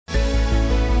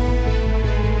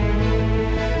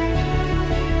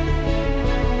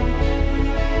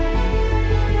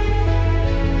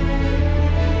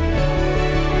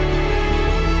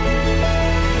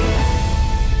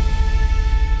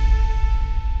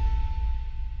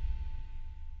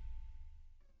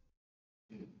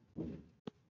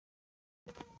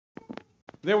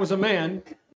There was a man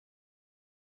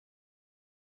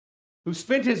who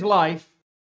spent his life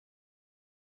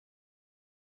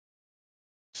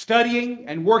studying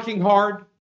and working hard,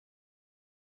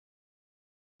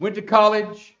 went to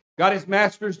college, got his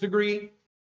master's degree,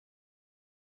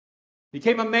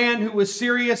 became a man who was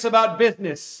serious about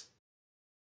business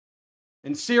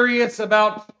and serious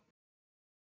about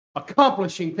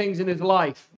accomplishing things in his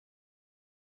life.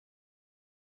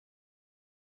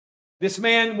 This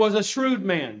man was a shrewd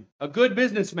man, a good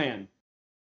businessman,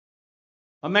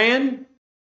 a man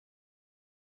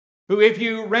who, if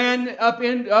you ran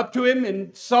up to him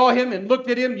and saw him and looked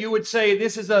at him, you would say,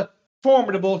 this is a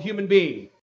formidable human being,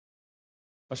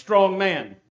 a strong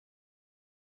man,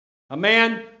 a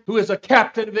man who is a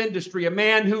captain of industry, a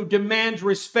man who demands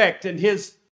respect, and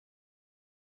the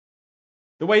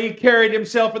way he carried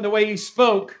himself and the way he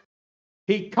spoke,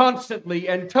 he constantly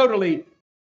and totally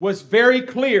was very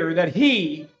clear that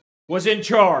he was in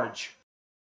charge.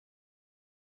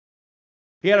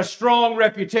 He had a strong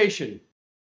reputation.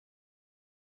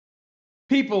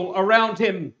 People around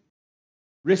him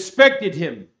respected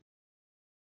him.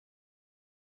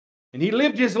 And he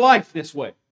lived his life this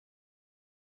way.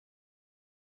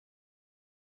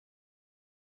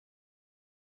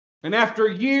 And after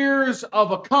years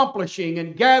of accomplishing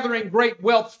and gathering great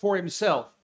wealth for himself,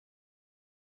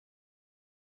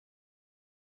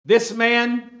 this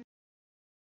man,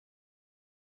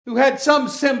 who had some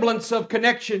semblance of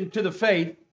connection to the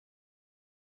faith,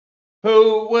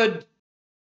 who would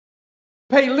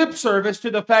pay lip service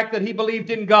to the fact that he believed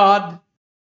in God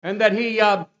and that he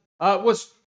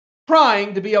was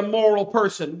trying to be a moral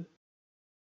person.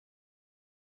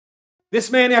 This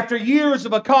man, after years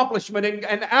of accomplishment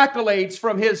and accolades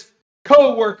from his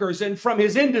co-workers and from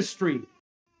his industry,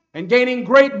 and gaining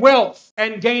great wealth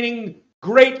and gaining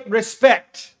great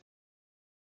respect,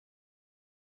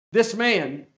 this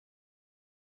man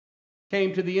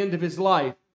came to the end of his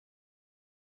life,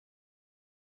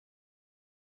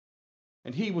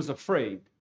 and he was afraid.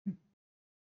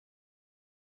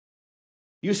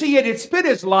 You see, he had spent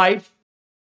his life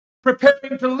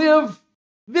preparing to live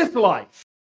this life.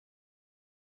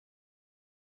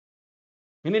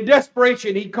 And in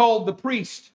desperation, he called the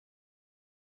priest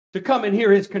to come and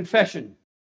hear his confession.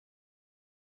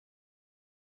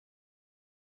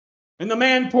 And the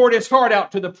man poured his heart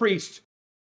out to the priest.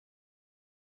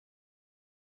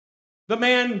 The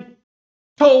man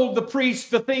told the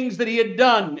priest the things that he had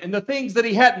done and the things that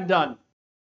he hadn't done.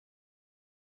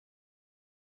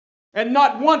 And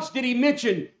not once did he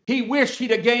mention he wished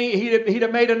he'd have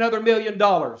made another $1 million.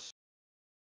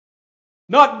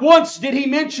 Not once did he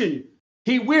mention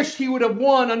he wished he would have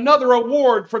won another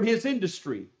award from his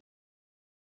industry.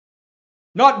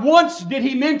 Not once did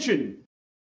he mention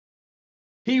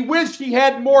he wished he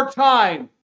had more time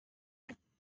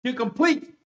to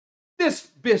complete this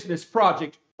business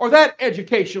project or that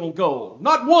educational goal.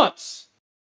 Not once.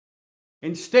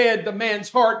 Instead, the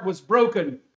man's heart was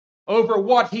broken over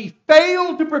what he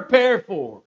failed to prepare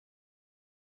for.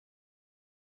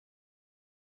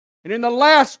 And in the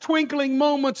last twinkling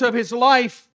moments of his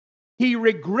life, he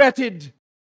regretted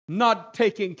not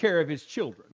taking care of his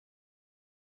children.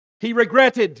 He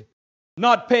regretted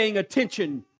not paying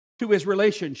attention to his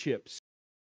relationships.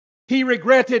 He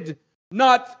regretted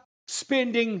not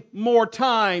spending more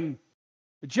time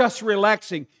just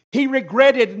relaxing. He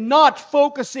regretted not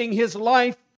focusing his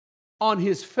life on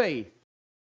his faith.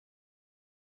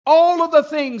 All of the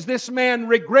things this man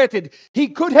regretted, he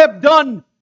could have done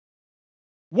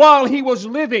while he was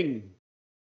living.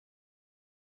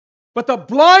 But the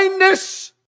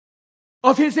blindness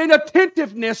of his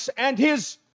inattentiveness and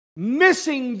his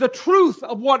missing the truth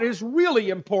of what is really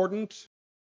important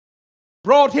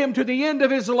brought him to the end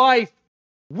of his life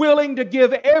willing to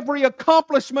give every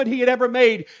accomplishment he had ever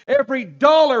made, every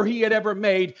dollar he had ever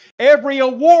made, every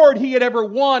award he had ever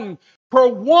won for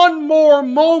one more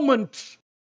moment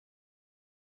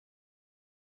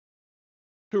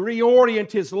to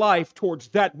reorient his life towards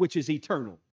that which is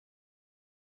eternal.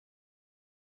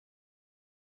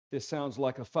 This sounds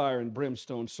like a fire and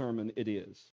brimstone sermon. It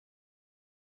is.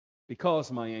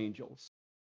 Because, my angels,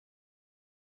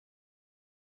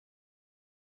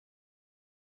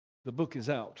 the book is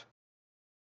out.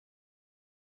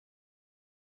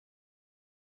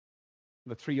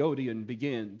 The Triodion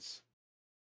begins.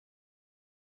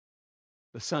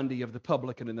 The Sunday of the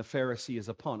Publican and the Pharisee is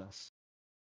upon us.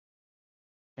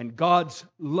 And God's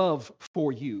love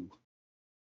for you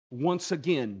once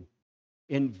again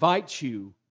invites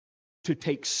you to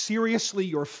take seriously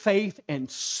your faith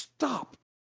and stop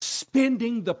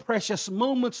spending the precious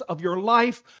moments of your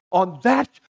life on that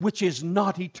which is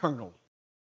not eternal.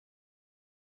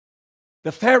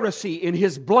 The Pharisee, in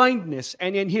his blindness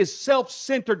and in his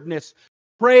self-centeredness,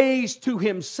 prays to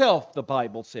himself, the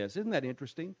Bible says. Isn't that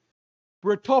interesting?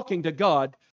 We're talking to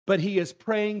God, but he is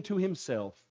praying to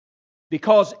himself.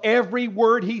 Because every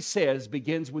word he says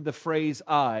begins with the phrase,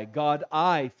 I. God,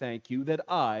 I thank you that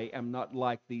I am not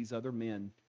like these other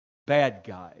men, bad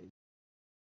guys.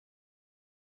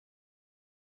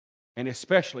 And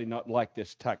especially not like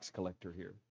this tax collector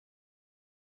here.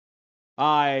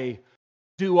 I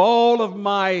do all of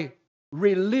my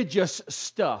religious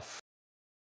stuff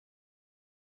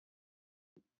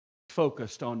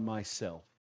focused on myself.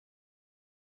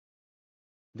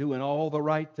 Doing all the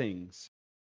right things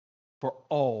for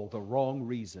all the wrong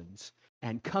reasons.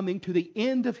 And coming to the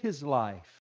end of his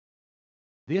life,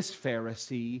 this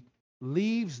Pharisee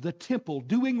leaves the temple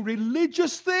doing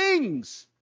religious things.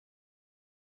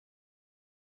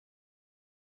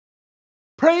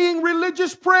 Praying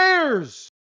religious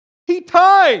prayers. He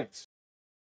tithes.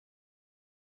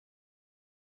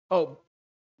 Oh,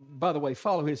 by the way,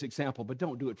 follow his example, but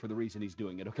don't do it for the reason he's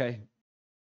doing it, okay?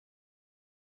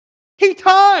 He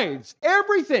tithes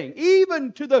everything,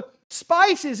 even to the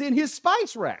spices in his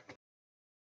spice rack.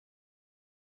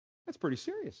 That's pretty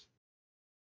serious.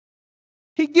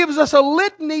 He gives us a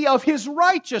litany of his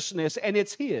righteousness, and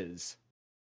it's his.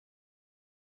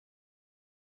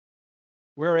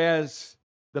 Whereas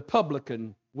the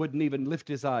publican wouldn't even lift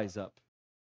his eyes up.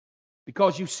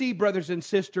 Because you see, brothers and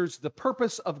sisters, the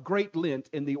purpose of Great Lent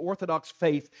in the Orthodox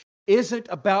faith isn't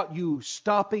about you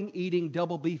stopping eating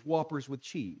double beef Whoppers with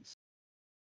cheese.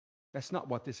 That's not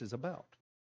what this is about.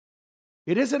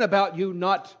 It isn't about you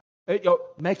not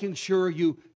making sure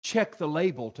you check the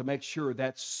label to make sure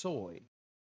that's soy.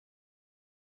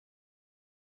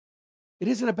 It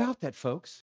isn't about that,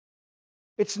 folks.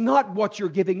 It's not what you're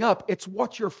giving up. It's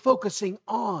what you're focusing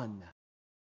on.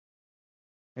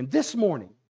 And this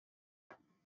morning,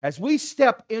 as we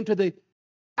step into the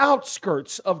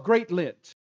outskirts of Great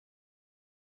Lent,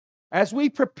 as we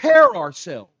prepare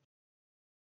ourselves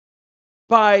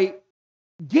by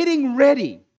getting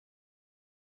ready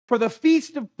for the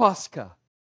Feast of Pascha,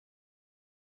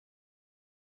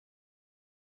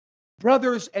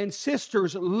 brothers and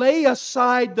sisters, lay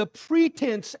aside the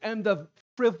pretense and the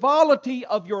frivolity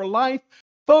of your life,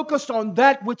 focused on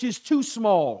that which is too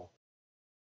small.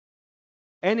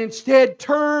 And instead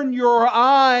turn your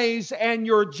eyes and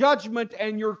your judgment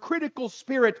and your critical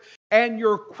spirit, and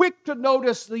you're quick to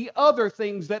notice the other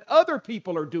things that other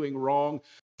people are doing wrong.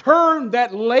 Turn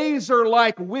that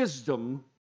laser-like wisdom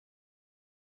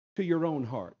to your own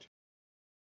heart.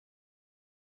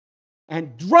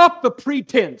 And drop the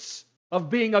pretense of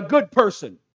being a good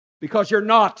person, because you're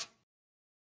not.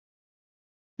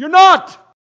 You're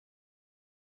not!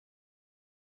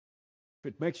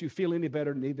 If it makes you feel any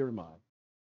better, neither am I.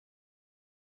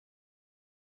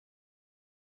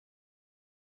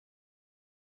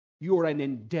 You're an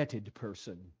indebted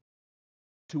person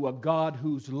to a God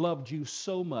who's loved you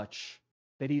so much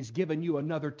that He's given you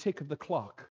another tick of the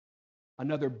clock,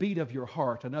 another beat of your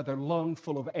heart, another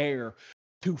lungful of air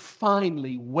to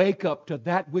finally wake up to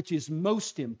that which is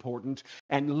most important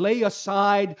and lay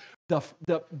aside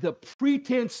the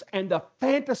pretense and the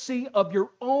fantasy of your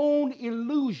own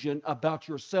illusion about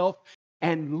yourself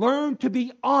and learn to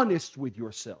be honest with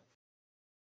yourself.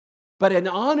 But an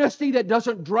honesty that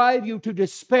doesn't drive you to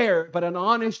despair, but an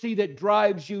honesty that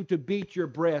drives you to beat your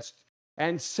breast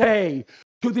and say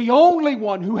to the only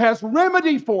one who has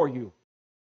remedy for you,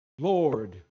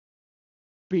 Lord,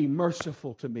 be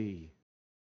merciful to me,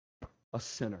 a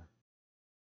sinner.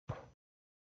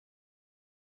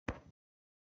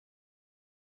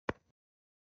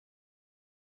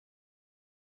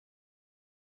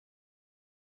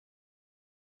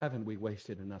 Haven't we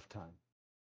wasted enough time?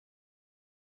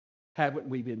 Haven't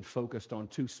we been focused on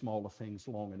too small of things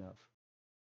long enough?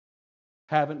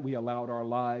 Haven't we allowed our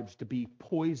lives to be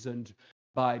poisoned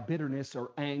by bitterness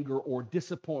or anger or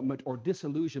disappointment or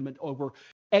disillusionment over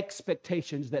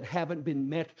expectations that haven't been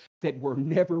met, that were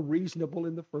never reasonable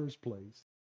in the first place?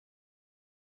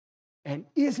 And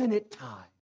isn't it time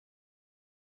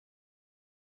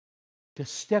to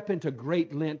step into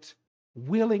Great Lent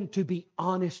willing to be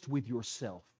honest with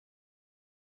yourself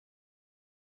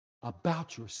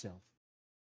about yourself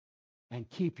and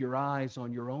keep your eyes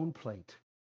on your own plate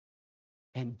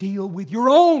and deal with your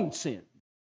own sin?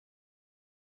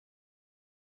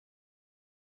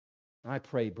 I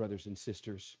pray, brothers and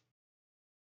sisters,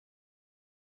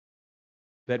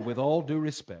 that with all due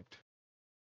respect,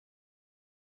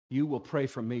 you will pray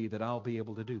for me that I'll be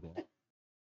able to do that.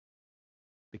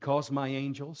 Because my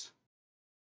angels,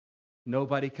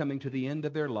 nobody coming to the end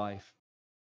of their life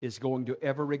is going to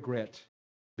ever regret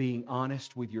being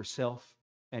honest with yourself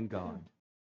and God.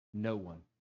 No one.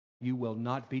 You will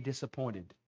not be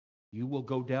disappointed. You will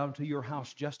go down to your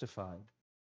house justified,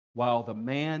 while the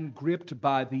man gripped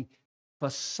by the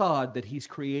facade that he's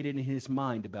created in his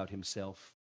mind about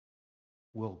himself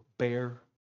will bear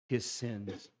his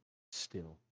sins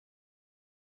still.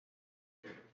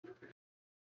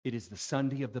 It is the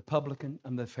Sunday of the publican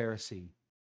and the Pharisee.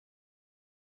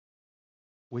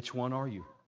 Which one are you?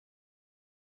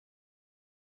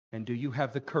 And do you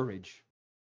have the courage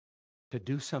to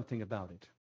do something about it?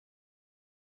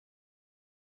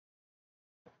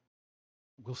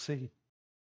 We'll see.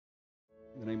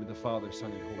 In the name of the Father, Son,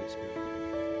 and Holy Spirit.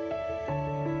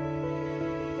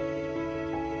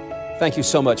 Thank you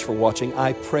so much for watching.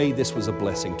 I pray this was a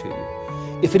blessing to you.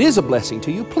 If it is a blessing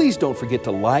to you, please don't forget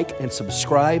to like and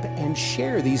subscribe and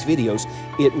share these videos.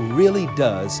 It really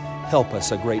does help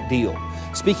us a great deal.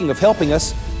 Speaking of helping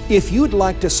us, if you'd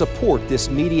like to support this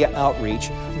media outreach,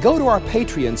 go to our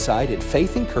Patreon site at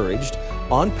Faith Encouraged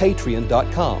on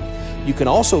patreon.com. You can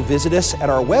also visit us at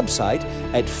our website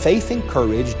at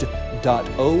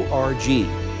faithencouraged.org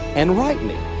and write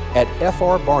me at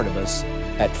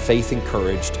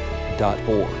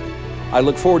frbarnabas@faithencouraged.org. I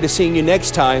look forward to seeing you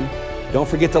next time. Don't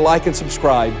forget to like and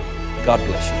subscribe. God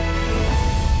bless you.